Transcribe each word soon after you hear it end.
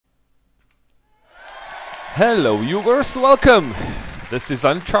Hello viewers, welcome! This is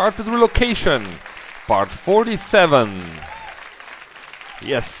Uncharted Relocation, part 47.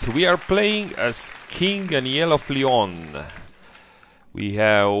 Yes, we are playing as King Aniel of Leon. We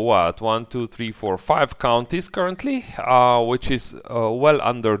have, what, 1, 2, 3, 4, 5 counties currently, which is well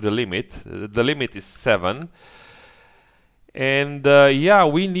under the limit. The limit is 7. And yeah,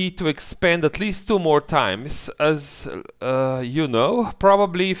 we need to expand at least 2 more times. As you know,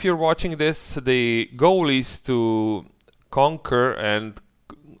 probably if you're watching this, the goal is to conquer and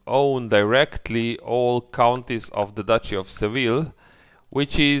own directly all counties of the Duchy of Seville,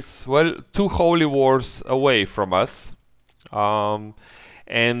 which is, well, 2 holy wars away from us.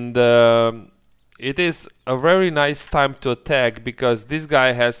 It is a very nice time to attack because this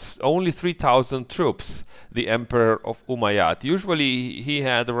guy has only 3,000 troops, the Emperor of Umayyad. Usually he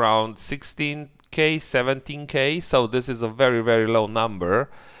had around 16k, 17k, so this is a very, very low number.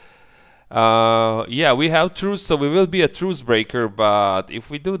 Yeah, we have truce, so we will be a truce breaker, but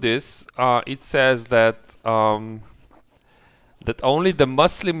if we do this, it says that that only the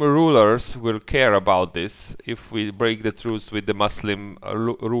Muslim rulers will care about this if we break the truce with the Muslim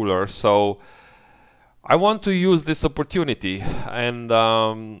ruler. So I want to use this opportunity, and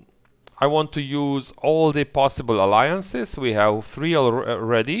I want to use all the possible alliances. We have 3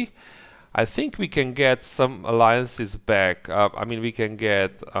 already. I think we can get some alliances back. I mean, we can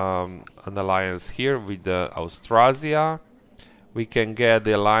get an alliance here with Austrasia. We can get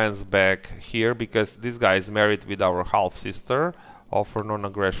the alliance back here because this guy is married with our half-sister. Offer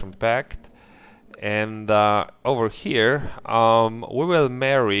non-aggression pact. And over here, we will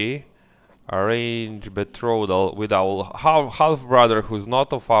marry, arrange betrothal with our half-brother, who's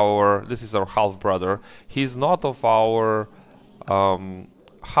not of our... This is our half-brother. He's not of our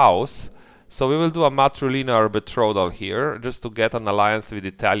house. So we will do a matrilineal betrothal here, just to get an alliance with the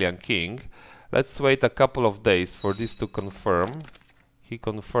Italian king. Let's wait a couple of days for this to confirm. He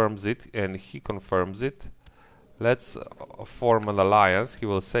confirms it, and he confirms it. Let's form an alliance. He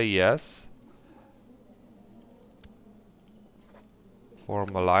will say yes. Form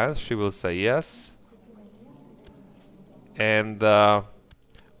alliance. She will say yes. And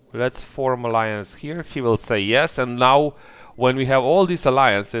let's form alliance here. He will say yes. And now, when we have all these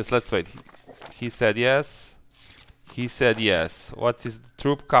alliances, let's wait. He said yes. He said yes. What's his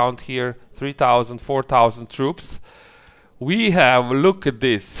troop count here? 3,000, 4,000 troops. We have, look at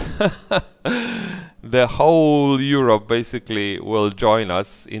this. The whole Europe basically will join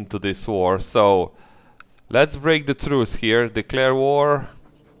us into this war. So let's break the truce here. Declare war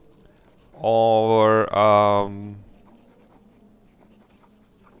over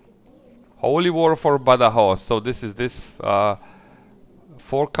Holy War for Badajoz. So this is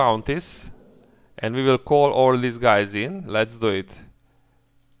 4 counties. And we will call all these guys in. Let's do it.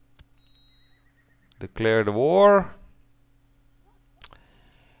 Declare the war.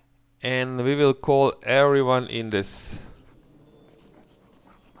 And we will call everyone in this.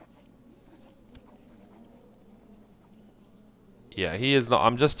 Yeah, he is not.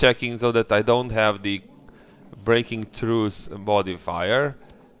 I'm just checking so that I don't have the breaking truce modifier.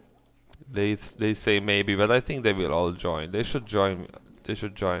 They say maybe, but I think they will all join. They should join. They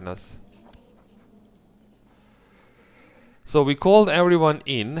should join us. So we called everyone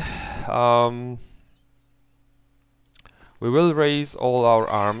in. We will raise all our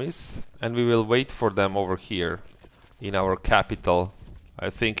armies and we will wait for them over here in our capital. I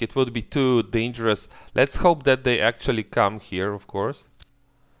think it would be too dangerous. Let's hope that they actually come here, of course.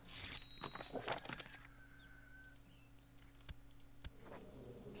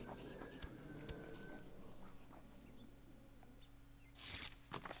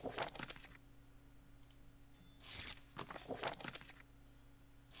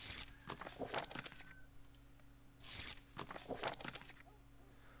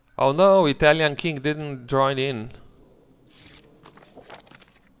 Oh no, Italian king didn't join in.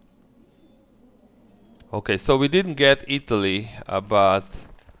 Okay, so we didn't get Italy, but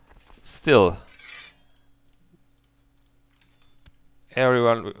still.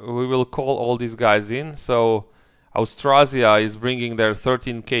 Everyone, we will call all these guys in. So Austrasia is bringing their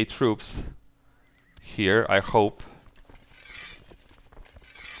 13k troops here, I hope.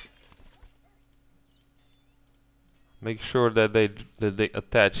 Make sure that they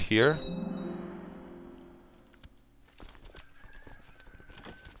attach here.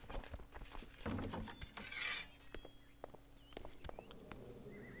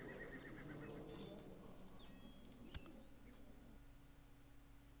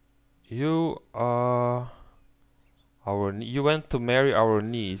 You went to marry our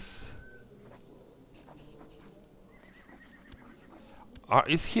niece.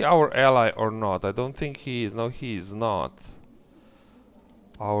 Is he our ally or not? I don't think he is. No, he is not.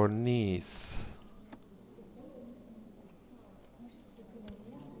 Our niece.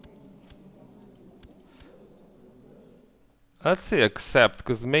 Let's say accept,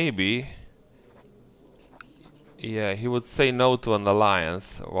 because maybe... Yeah, he would say no to an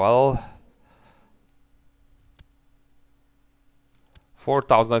alliance. Well...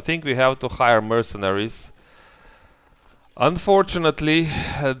 4,000. I think we have to hire mercenaries. Unfortunately,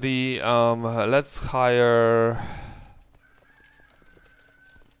 let's hire...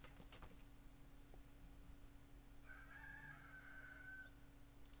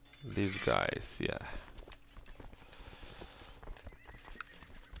 these guys, yeah.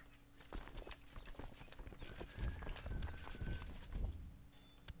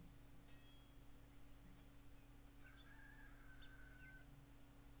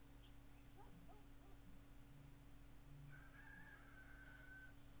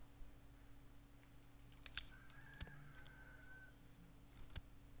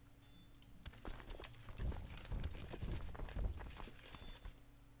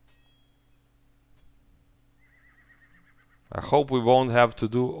 I hope we won't have to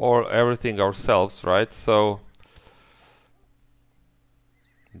do everything ourselves, right? So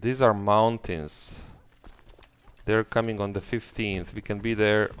these are mountains. They're coming on the 15th. We can be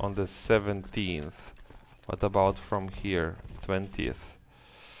there on the 17th. What about from here? 20th.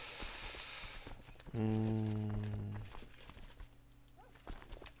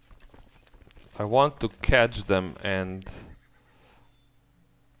 I want to catch them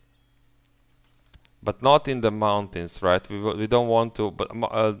but not in the mountains, right? We don't want to, but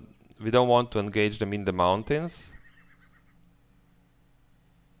we don't want to engage them in the mountains.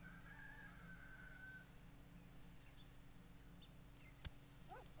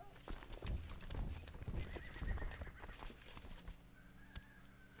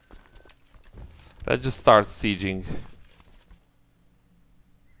 Let's just start sieging.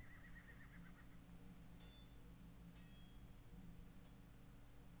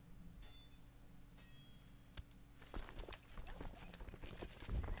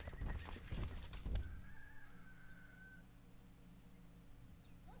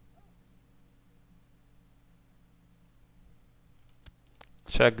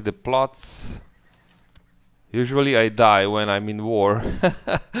 Check the plots. Usually I die when I'm in war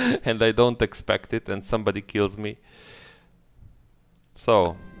and I don't expect it and somebody kills me.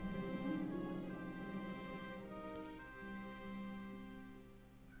 So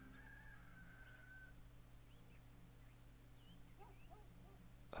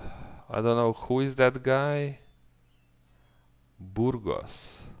I don't know who is that guy.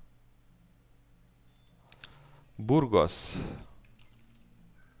 Burgos.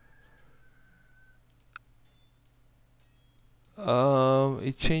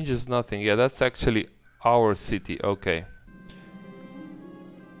 It changes nothing. Yeah, that's actually our city. Okay.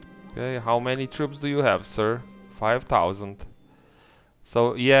 Okay, how many troops do you have, sir? 5,000.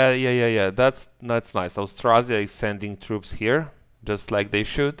 So yeah. That's nice. Australia is sending troops here, just like they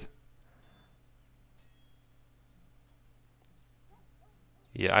should.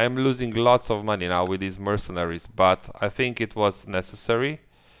 Yeah, I am losing lots of money now with these mercenaries, but I think it was necessary.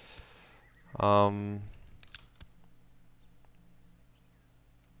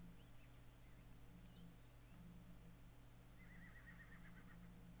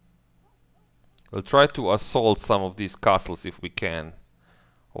 We'll try to assault some of these castles if we can.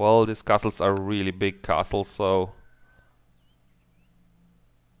 Well, these castles are really big castles, so...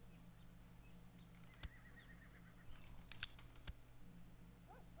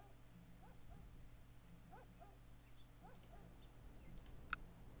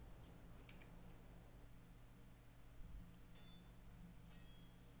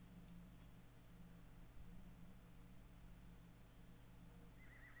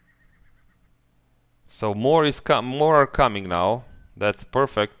 So more are coming now. That's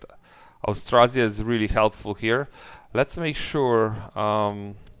perfect. Australia is really helpful here. Let's make sure.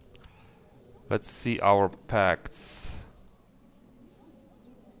 Let's see our pacts.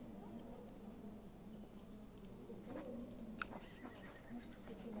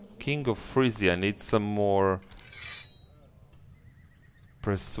 King of Frisia needs some more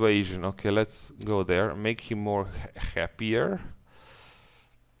persuasion. Okay, let's go there. Make him more happier.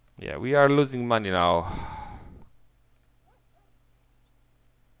 Yeah, we are losing money now.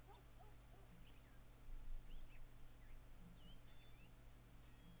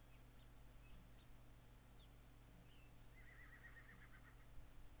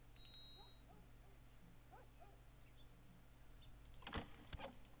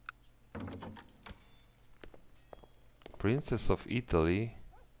 Princess of Italy.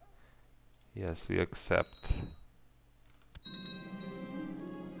 Yes, we accept.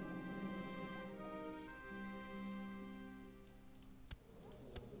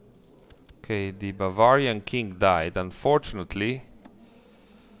 Okay, the Bavarian king died, unfortunately.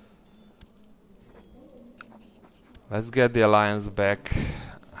 Let's get the alliance back.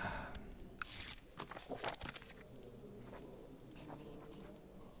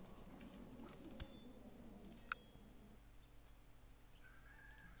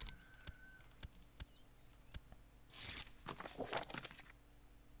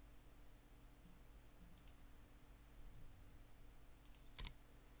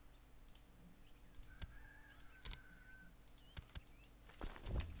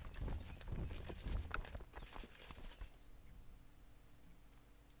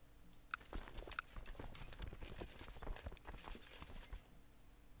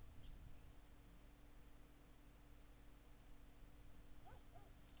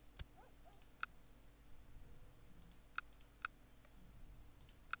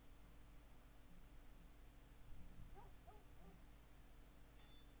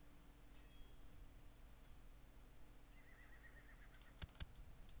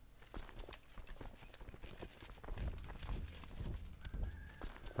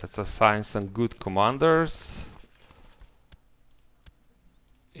 Let's assign some good commanders.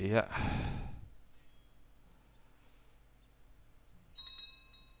 Yeah.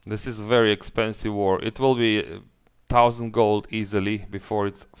 This is a very expensive war. It will be 1,000 gold easily before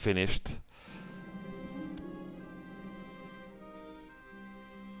it's finished.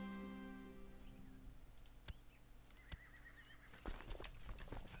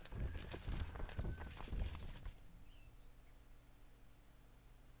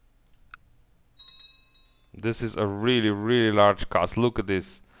 This is a really, really large castle. Look at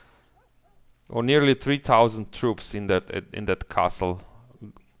this. Or nearly 3,000 troops in that castle.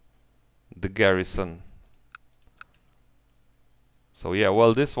 The garrison. So yeah,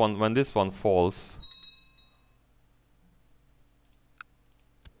 well, this one, when this one falls,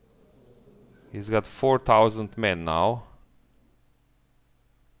 he's got 4,000 men now.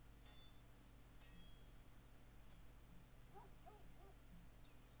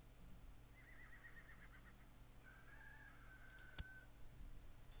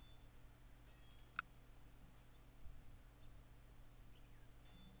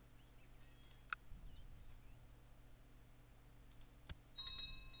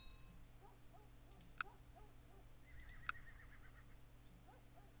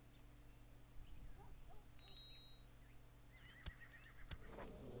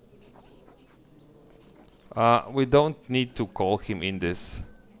 We don't need to call him in this.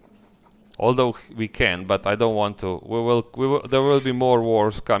 Although we can, but I don't want to. There will be more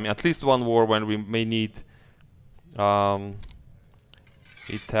wars coming. At least one war when we may need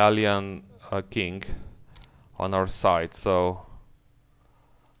Italian king on our side. So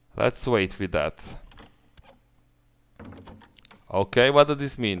let's wait with that. Okay, what does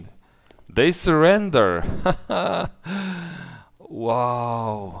this mean? They surrender.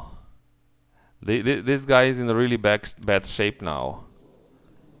 Wow. This guy is in a really bad shape now.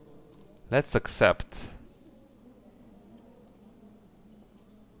 Let's accept.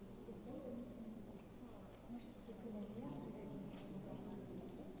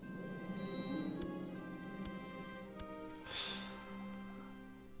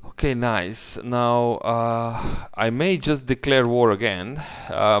 Okay, nice. Now, I may just declare war again,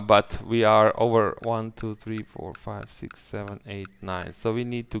 but we are over 1, 2, 3, 4, 5, 6, 7, 8, 9. So we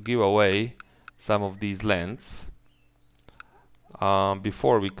need to give away some of these lands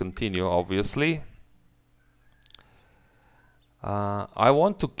before we continue, obviously. I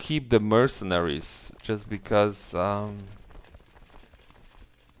want to keep the mercenaries just because.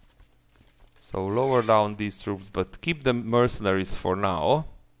 So lower down these troops, but keep the mercenaries for now.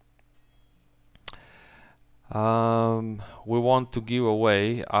 We want to give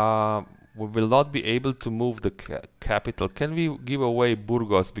away. We will not be able to move the capital. Can we give away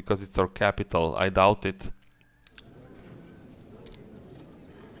Burgos because it's our capital? I doubt it.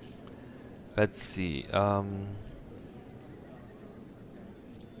 Let's see.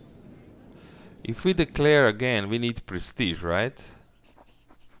 If we declare again, we need prestige, right?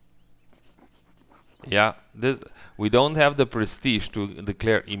 Yeah, we don't have the prestige to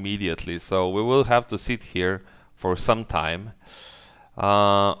declare immediately, so we will have to sit here for some time.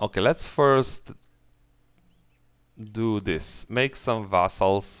 Okay, let's first do this. Make some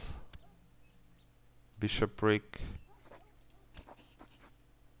vassals. Bishopric.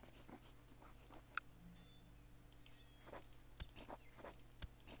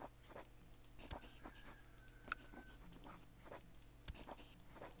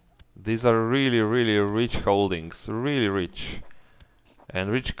 These are really, really rich holdings, really rich.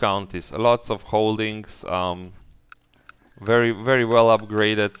 And rich counties, lots of holdings, very, very well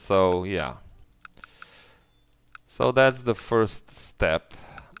upgraded, so yeah. So that's the first step.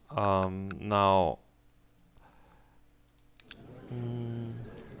 Now,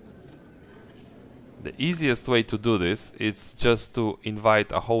 the easiest way to do this is just to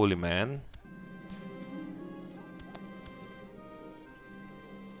invite a holy man.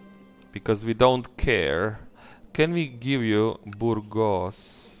 Because we don't care. Can we give you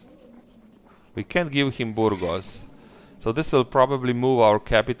Burgos? We can't give him Burgos. So this will probably move our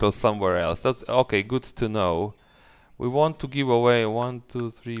capital somewhere else. That's okay, good to know. We want to give away 1, 2,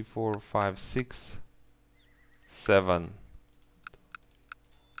 3, 4, 5, 6, 7.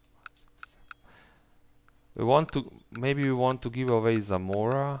 We want to, maybe we want to give away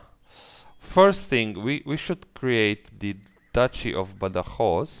Zamora. First thing, we should create the Duchy of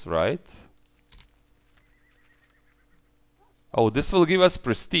Badajoz, right? Oh, this will give us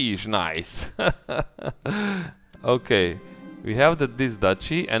prestige, nice. Okay, we have this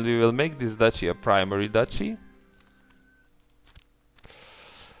duchy, and we will make this duchy a primary duchy.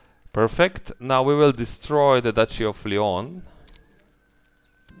 Perfect. Now we will destroy the Duchy of Leon.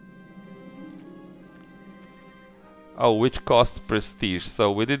 Oh, which costs prestige,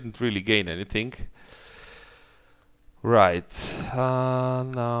 so we didn't really gain anything. Right.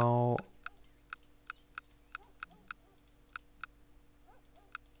 Now...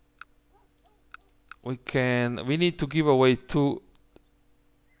 we need to give away 2...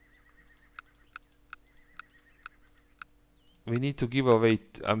 We need to give away...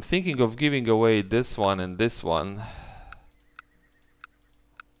 I'm thinking of giving away this one and this one.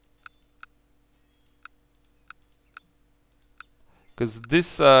 Because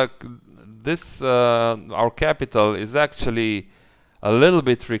our capital is actually a little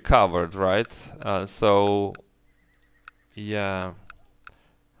bit recovered, right? So, yeah.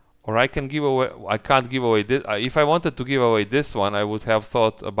 Or I can give away... I can't give away this... if I wanted to give away this one, I would have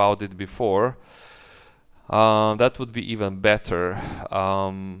thought about it before. That would be even better,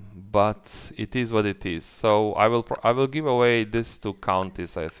 but it is what it is. So I will give away this to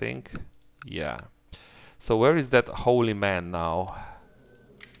counties, I think. Yeah. So where is that holy man now?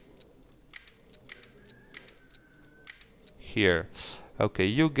 Here. Okay,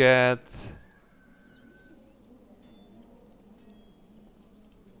 you get...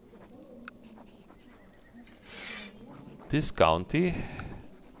 this county.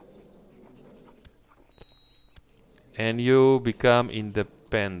 And you become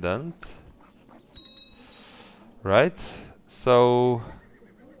independent, right? So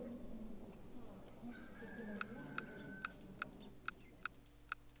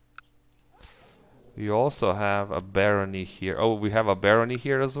we also have a barony here. Oh, we have a barony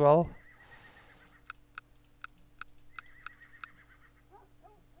here as well.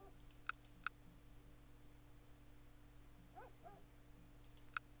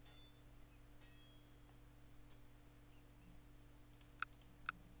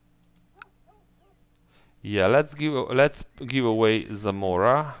 Yeah, let's give away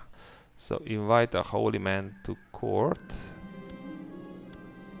Zamora. So invite a holy man to court.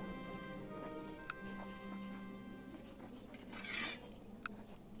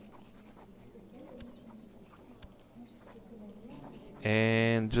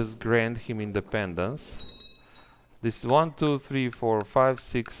 And just grant him independence. This 1, 2, 3, 4, 5,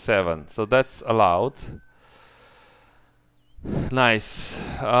 6, 7. So that's allowed. Nice.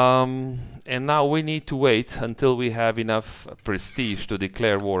 And now we need to wait until we have enough prestige to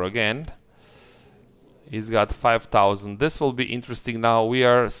declare war again. He's got 5,000. This will be interesting now. We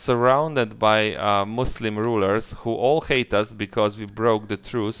are surrounded by Muslim rulers who all hate us because we broke the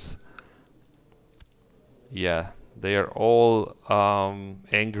truce. Yeah, they are all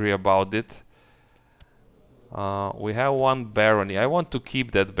angry about it. We have one barony. I want to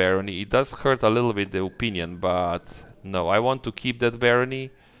keep that barony. It does hurt a little bit the opinion, but no, I want to keep that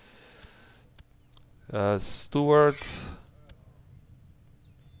barony. Steward.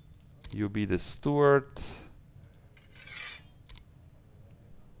 You be the steward.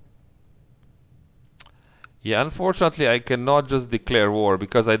 Yeah, unfortunately I cannot just declare war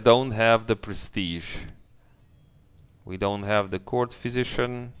because I don't have the prestige. We don't have the court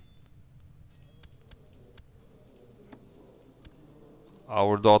physician.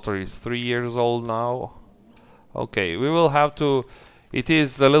 Our daughter is 3 years old now. Okay, we will have to... It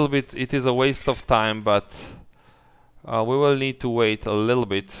is a little bit... It is a waste of time, but... we will need to wait a little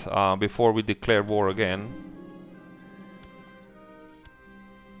bit before we declare war again.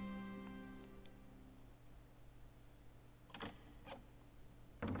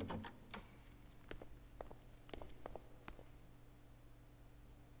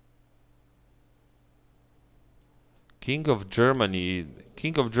 King of Germany.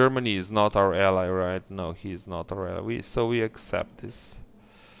 King of Germany is not our ally, right? No, he is not our ally. So we accept this.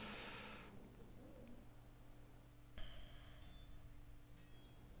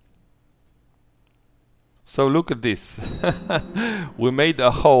 So look at this. We made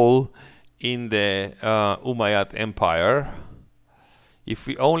a hole in the Umayyad Empire. If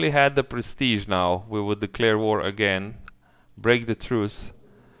we only had the prestige now, we would declare war again, break the truce.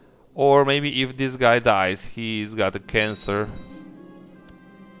 Or maybe if this guy dies, he's got a cancer.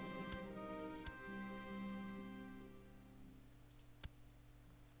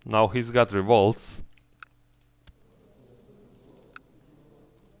 Now he's got revolts.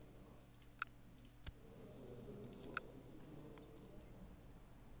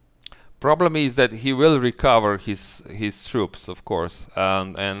 Problem is that he will recover his troops, of course,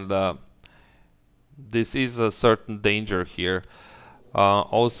 and this is a certain danger here.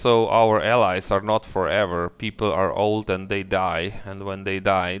 Also, our allies are not forever. People are old and they die, and when they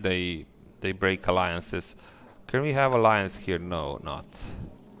die, they break alliances. Can we have alliance here? No, not.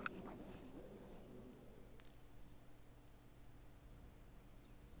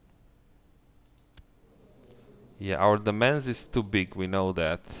 Yeah, our demands is too big. We know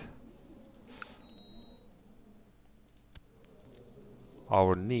that.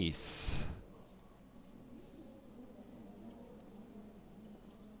 Our niece.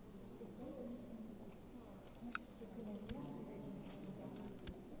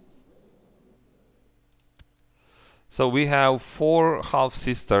 So we have 4 half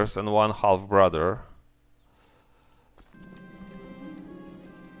sisters and 1 half brother.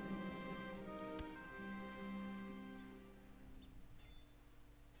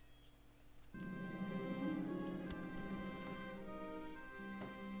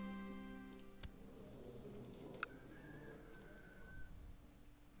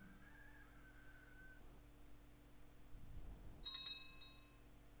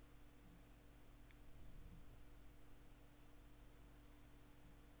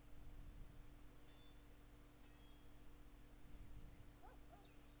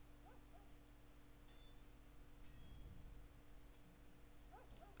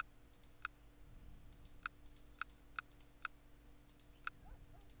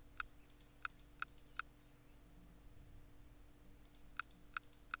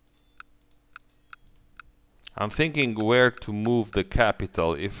 I'm thinking where to move the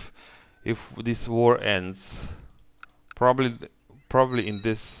capital if this war ends. Probably in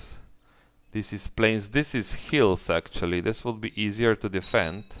this. This is plains. This is hills actually. This will be easier to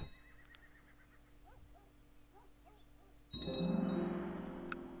defend.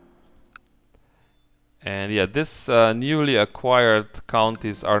 And yeah, this newly acquired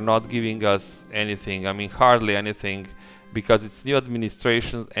counties are not giving us anything. I mean, hardly anything, because it's new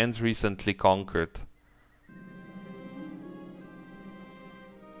administrations and recently conquered.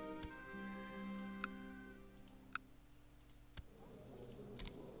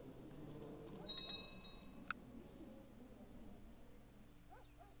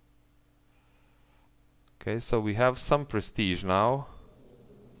 Okay, so we have some prestige now.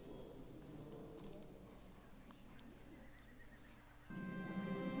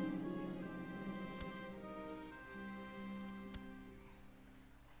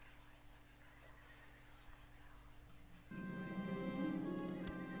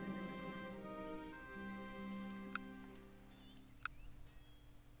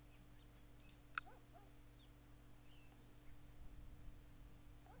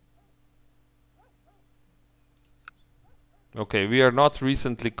 Okay, we are not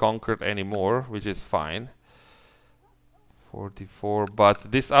recently conquered anymore, which is fine. 44,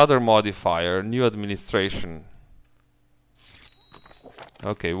 but this other modifier, new administration.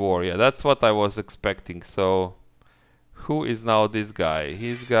 Okay, war, yeah, that's what I was expecting. So, who is now this guy?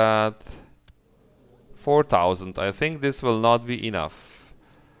 He's got 4,000. I think this will not be enough.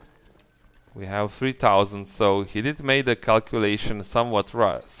 We have 3,000, so he did make the calculation somewhat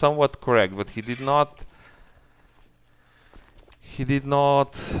correct, but he did not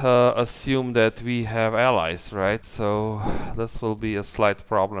assume that we have allies, right? So this will be a slight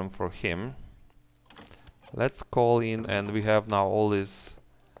problem for him. Let's call in, and we have now all this.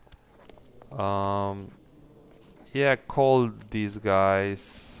 Yeah, call these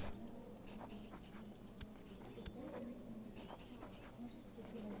guys.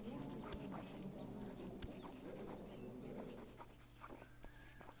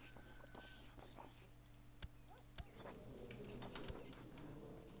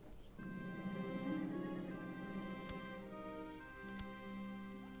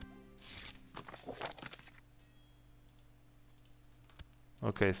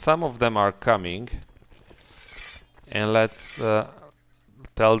 Okay, some of them are coming, and let's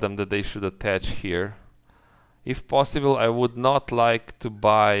tell them that they should attach here. If possible, I would not like to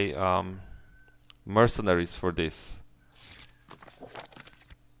buy mercenaries for this.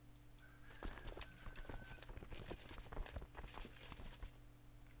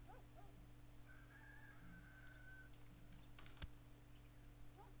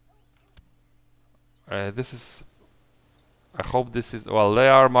 This is. I hope this is well. They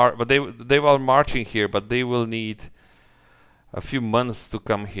are but they were marching here, but they will need a few months to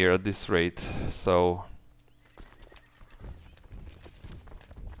come here at this rate. So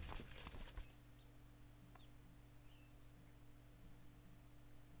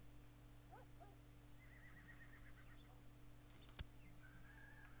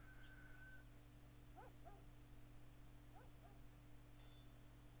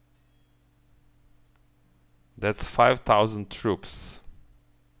that's 5,000 troops.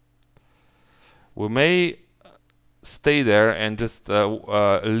 We may stay there and just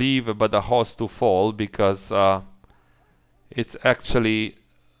leave Badajoz to fall, because it's actually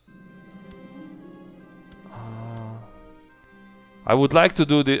I would like to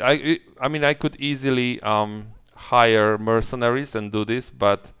do the I mean, I could easily hire mercenaries and do this,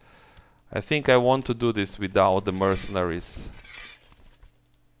 but I think I want to do this without the mercenaries.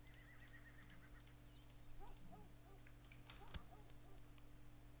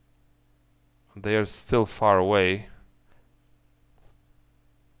 They are still far away.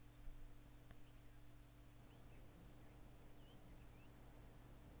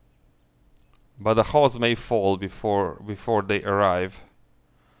 But the house may fall before they arrive.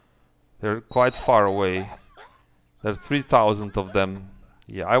 They're quite far away. There are 3,000 of them.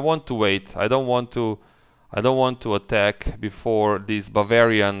 Yeah, I want to wait. I don't want to attack before these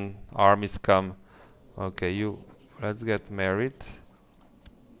Bavarian armies come. Okay, let's get married.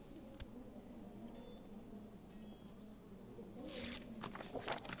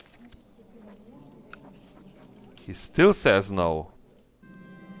 He still says no.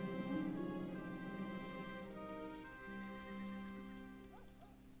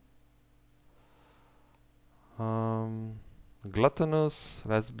 Gluttonous,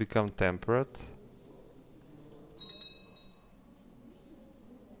 let's become temperate.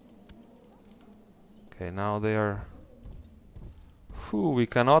 Okay, now they are... we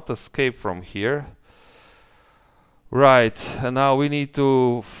cannot escape from here. Right, and now we need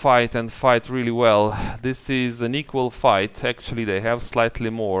to fight, and fight really well. This is an equal fight. Actually, they have slightly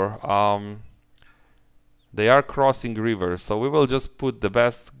more. They are crossing rivers, so we will just put the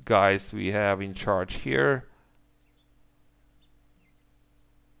best guys we have in charge here.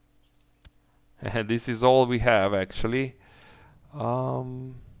 And this is all we have, actually.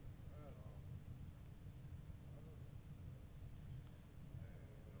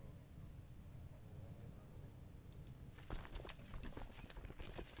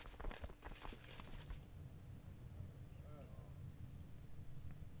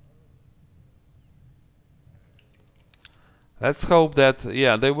 Let's hope that,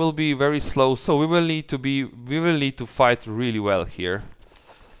 yeah, they will be very slow. So we will need to fight really well here.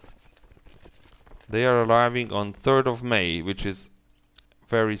 They are arriving on 3rd of May, which is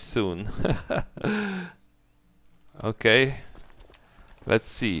very soon. Okay, let's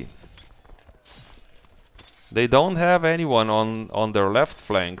see. They don't have anyone on their left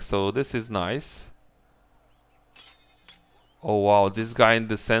flank, so this is nice. Oh wow, this guy in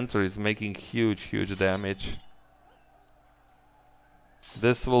the center is making huge damage.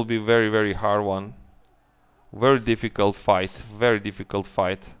 This will be very, very hard one. Very difficult fight. Very difficult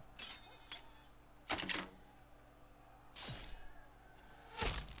fight.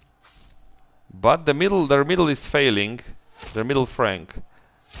 But their middle is failing. Their middle flank.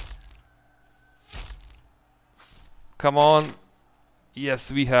 Come on.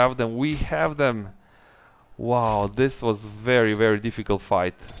 Yes, we have them. We have them. Wow, this was very, very difficult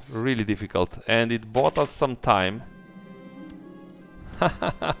fight. Really difficult. And it bought us some time.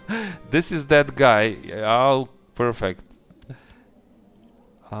 This is that guy. Oh, perfect.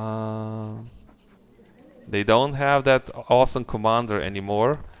 They don't have that awesome commander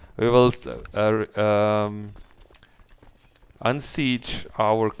anymore. We will unsiege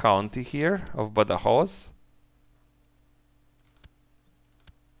our county here of Badajoz.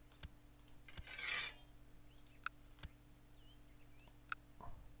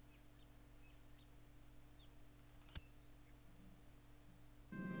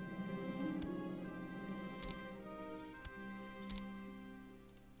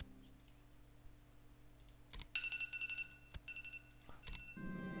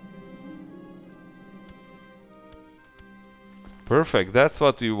 Perfect, that's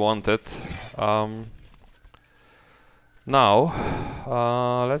what we wanted. Now,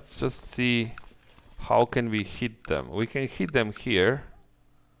 let's just see how can we hit them. We can hit them here.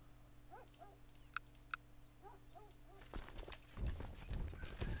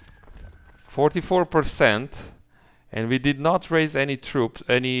 %44%, and we did not raise any troops,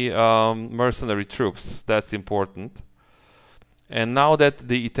 any mercenary troops. That's important. And now that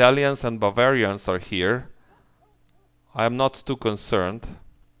the Italians and Bavarians are here, I am not too concerned.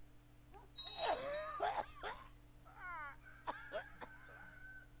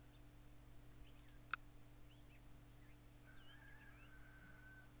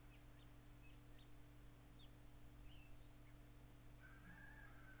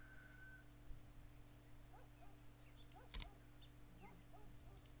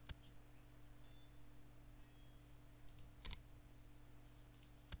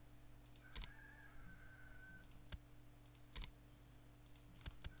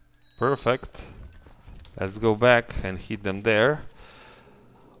 Perfect. Let's go back and hit them there.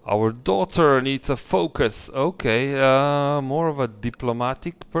 Our daughter needs a focus. Okay, more of a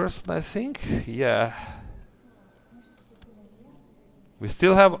diplomatic person, I think. Yeah. We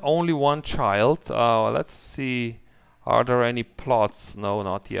still have only one child. Let's see. Are there any plots? No,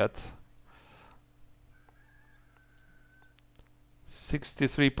 not yet.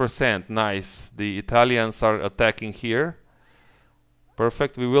 63%. Nice. The Italians are attacking here.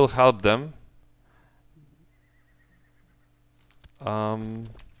 Perfect, we will help them.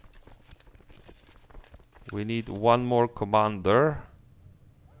 We need one more commander.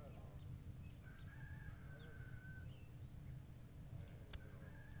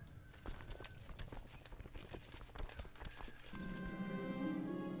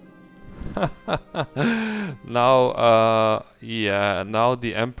 Now, yeah, now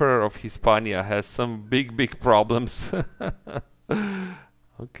the Emperor of Hispania has some big problems.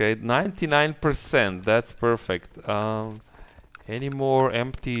 Okay, 99%, that's perfect. Any more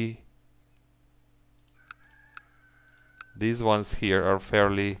empty? These ones here are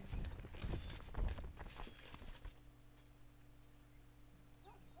fairly...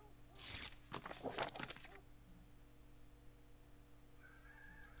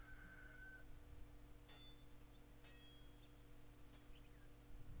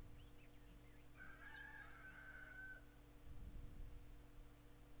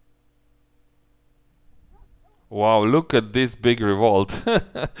 Wow, look at this big revolt.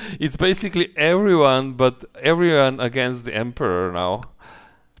 It's basically everyone, but everyone against the Emperor now.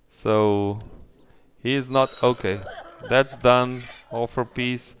 So, he is not... Okay, that's done. Offer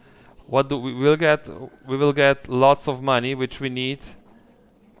peace. What do we will get? We will get lots of money, which we need.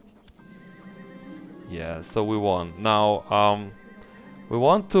 Yeah, so we won. Now, we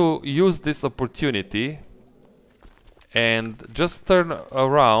want to use this opportunity and just turn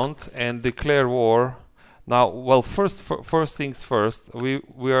around and declare war. Now, well, first things first, we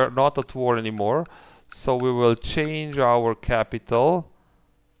are not at war anymore, so we will change our capital,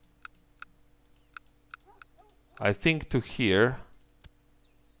 I think, to here.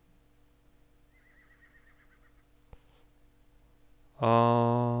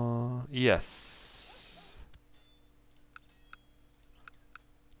 Yes.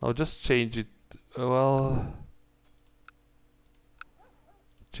 I'll just change it, well,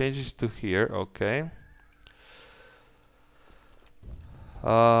 change it to here, okay.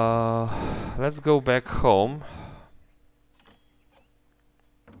 Let's go back home.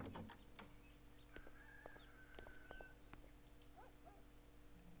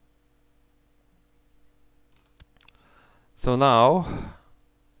 So now,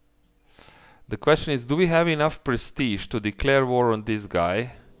 the question is, do we have enough prestige to declare war on this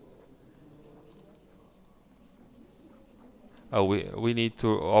guy? Oh, we need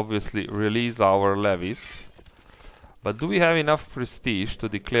to obviously release our levies. But do we have enough prestige to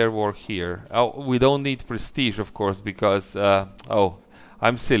declare war here? Oh, we don't need prestige, of course, because... oh,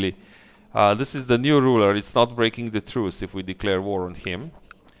 I'm silly. This is the new ruler. It's not breaking the truce if we declare war on him.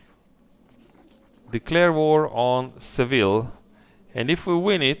 Declare war on Seville. And if we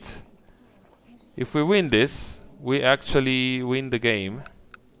win it, if we win this, we actually win the game.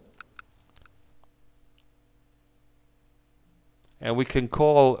 And we can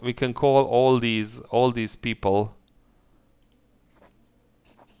call all these people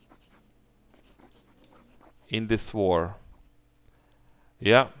in this war.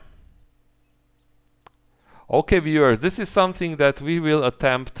 Yeah. Okay, viewers, this is something that we will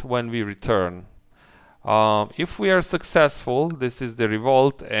attempt when we return. If we are successful, this is the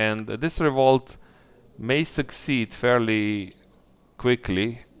revolt, and this revolt may succeed fairly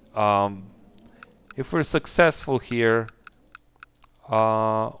quickly. If we're successful here,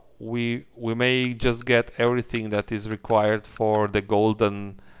 we may just get everything that is required for the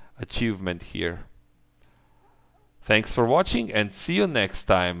golden achievement here. Thanks for watching and see you next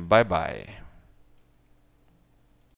time. Bye bye.